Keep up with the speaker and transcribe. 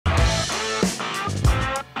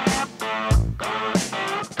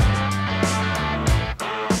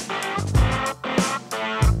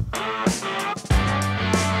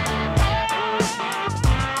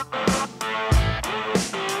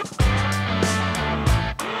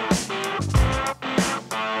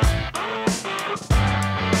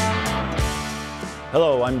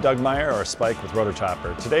Hello, I'm Doug Meyer, or Spike with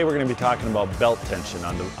Rotochopper. Today we're going to be talking about belt tension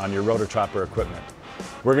on your Rotochopper equipment.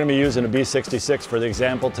 We're going to be using a B66 for the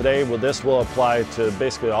example today. Well, this will apply to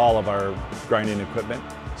basically all of our grinding equipment,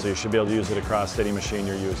 so you should be able to use it across any machine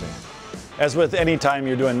you're using. As with any time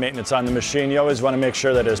you're doing maintenance on the machine, you always want to make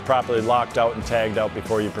sure that it is properly locked out and tagged out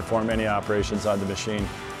before you perform any operations on the machine.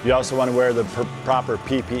 You also want to wear the proper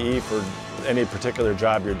PPE for any particular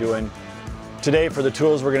job you're doing. Today, for the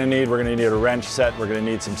tools we're going to need a wrench set, we're going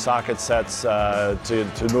to need some socket sets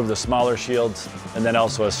to move the smaller shields, and then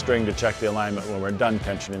also a string to check the alignment when we're done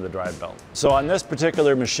tensioning the drive belt. So on this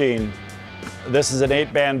particular machine, this is an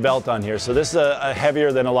 8-band belt on here, so this is a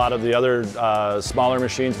heavier than a lot of the other smaller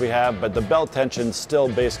machines we have, but the belt tension still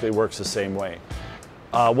basically works the same way.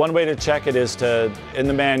 One way to check it is in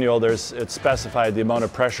the manual, it's specified the amount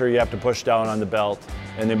of pressure you have to push down on the belt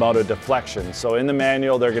and the amount of deflection. So in the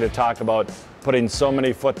manual, they're going to talk about putting so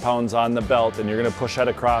many foot-pounds on the belt, and you're going to push that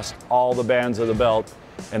across all the bands of the belt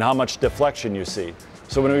and how much deflection you see.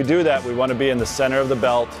 So when we do that, we want to be in the center of the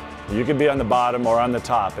belt. You can be on the bottom or on the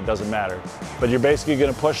top, it doesn't matter. But you're basically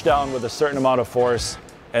going to push down with a certain amount of force,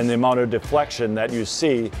 and the amount of deflection that you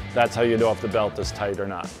see, that's how you know if the belt is tight or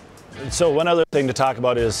not. So one other thing to talk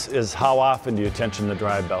about is how often do you tension the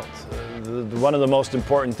drive belt. One of the most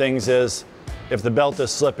important things is if the belt is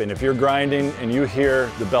slipping. If you're grinding and you hear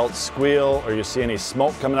the belt squeal or you see any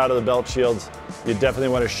smoke coming out of the belt shields, you definitely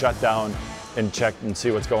want to shut down and check and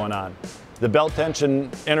see what's going on. The belt tension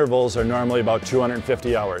intervals are normally about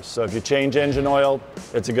 250 hours. So if you change engine oil,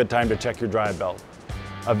 it's a good time to check your drive belt.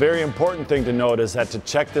 A very important thing to note is that to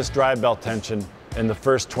check this drive belt tension in the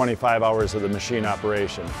first 25 hours of the machine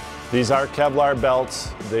operation. These are Kevlar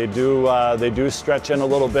belts. They do stretch in a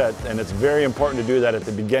little bit, and it's very important to do that at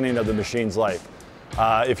the beginning of the machine's life.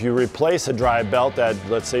 If you replace a drive belt at,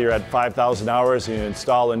 let's say you're at 5,000 hours and you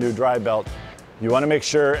install a new drive belt, you want to make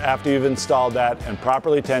sure after you've installed that and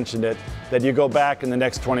properly tensioned it, that you go back in the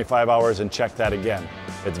next 25 hours and check that again.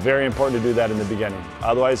 It's very important to do that in the beginning.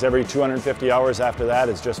 Otherwise, every 250 hours after that,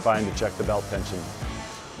 it's just fine to check the belt tension.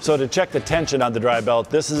 So to check the tension on the drive belt,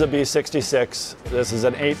 this is a B66. This is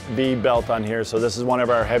an 8B belt on here, so this is one of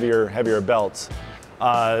our heavier belts.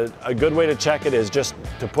 A good way to check it is just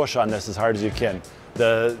to push on this as hard as you can.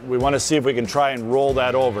 We want to see if we can try and roll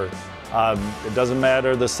that over. It doesn't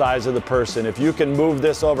matter the size of the person. If you can move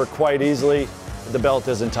this over quite easily, the belt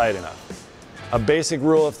isn't tight enough. A basic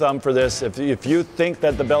rule of thumb for this, if you think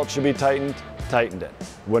that the belt should be tightened, tighten it.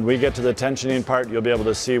 When we get to the tensioning part, you'll be able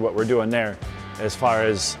to see what we're doing there as far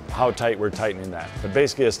as how tight we're tightening that. But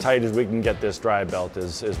basically as tight as we can get this drive belt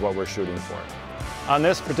is what we're shooting for. On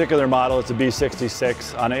this particular model, it's a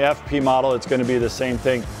B66. On an FP model, it's going to be the same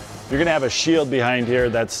thing. You're going to have a shield behind here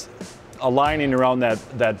that's aligning around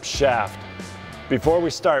that shaft. Before we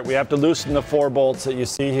start, we have to loosen the 4 bolts that you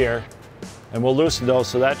see here, and we'll loosen those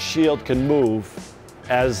so that shield can move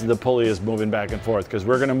as the pulley is moving back and forth, because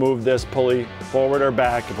we're going to move this pulley forward or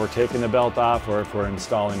back if we're taking the belt off or if we're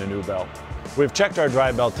installing a new belt. We've checked our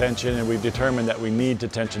drive belt tension and we've determined that we need to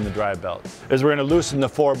tension the drive belt. We're going to loosen the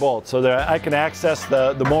 4 bolts so that I can access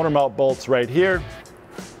the motor mount bolts right here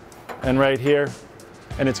and right here,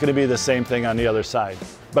 and it's going to be the same thing on the other side.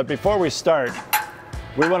 But before we start,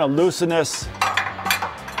 we want to loosen this,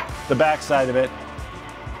 the back side of it,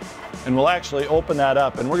 and we'll actually open that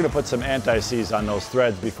up, and we're going to put some anti-seize on those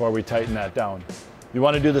threads before we tighten that down. You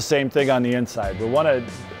want to do the same thing on the inside. We want to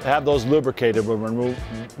have those lubricated when we're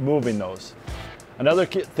moving those. Another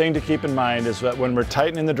thing to keep in mind is that when we're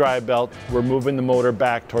tightening the drive belt, we're moving the motor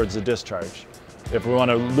back towards the discharge. If we want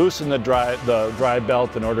to loosen the drive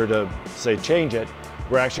belt in order to, say, change it,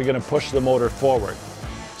 we're actually going to push the motor forward.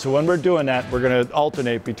 So when we're doing that, we're going to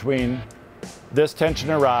alternate between this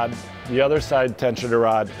tensioner rod, the other side tensioner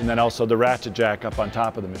rod, and then also the ratchet jack up on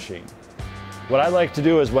top of the machine. What I like to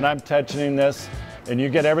do is when I'm tensioning this and you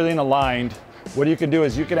get everything aligned, what you can do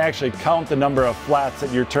is you can actually count the number of flats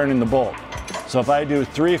that you're turning the bolt. So if I do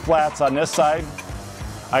 3 flats on this side,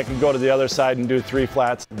 I can go to the other side and do 3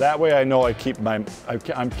 flats. That way I know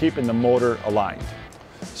I'm keeping the motor aligned.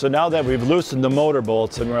 So now that we've loosened the motor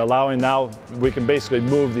bolts and we're allowing, now we can basically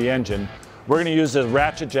move the engine, we're going to use this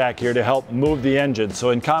ratchet jack here to help move the engine.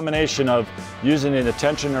 So in combination of using the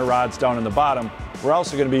tensioner rods down in the bottom, we're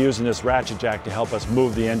also going to be using this ratchet jack to help us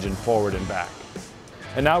move the engine forward and back.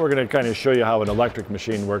 And now we're going to kind of show you how an electric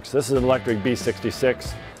machine works. This is an electric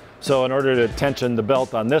B66. So in order to tension the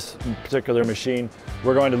belt on this particular machine,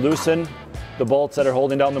 we're going to loosen the bolts that are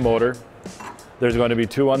holding down the motor. There's going to be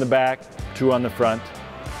 2 on the back, 2 on the front.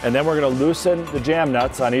 And then we're going to loosen the jam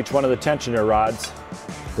nuts on each one of the tensioner rods.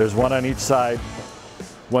 There's 1 on each side.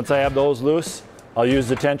 Once I have those loose, I'll use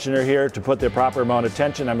the tensioner here to put the proper amount of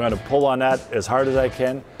tension. I'm going to pull on that as hard as I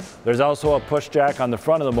can. There's also a push jack on the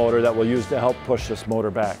front of the motor that we'll use to help push this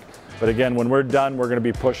motor back. But again, when we're done, we're going to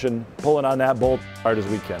be pulling on that bolt as hard as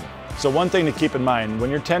we can. So one thing to keep in mind, when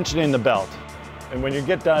you're tensioning the belt, and when you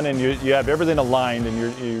get done and you have everything aligned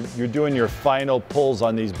and you're doing your final pulls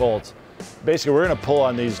on these bolts, basically we're going to pull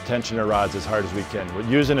on these tensioner rods as hard as we can. We're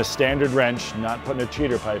using a standard wrench, not putting a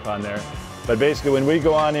cheater pipe on there. But basically when we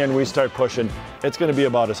go on in, we start pushing, it's going to be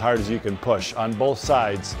about as hard as you can push on both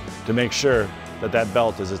sides to make sure that that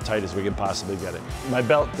belt is as tight as we can possibly get it. My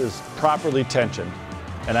belt is properly tensioned,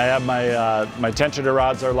 and I have my tensioner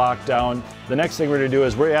rods are locked down. The next thing we're going to do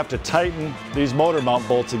is we have to tighten these motor mount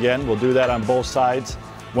bolts again. We'll do that on both sides.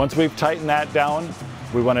 Once we've tightened that down,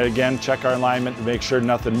 we want to again check our alignment to make sure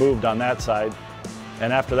nothing moved on that side.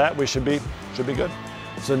 And after that, we should be good.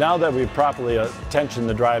 So now that we've properly tensioned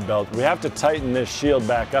the drive belt, we have to tighten this shield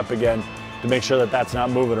back up again to make sure that that's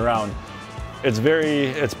not moving around. It's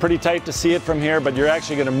pretty tight to see it from here, but you're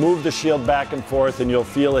actually going to move the shield back and forth and you'll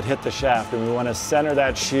feel it hit the shaft, and we want to center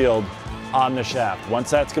that shield on the shaft.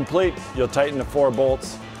 Once that's complete, you'll tighten the 4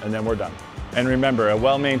 bolts and then we're done. And remember, a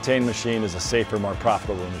well-maintained machine is a safer, more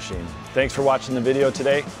profitable machine. Thanks for watching the video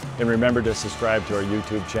today, and remember to subscribe to our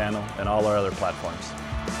YouTube channel and all our other platforms.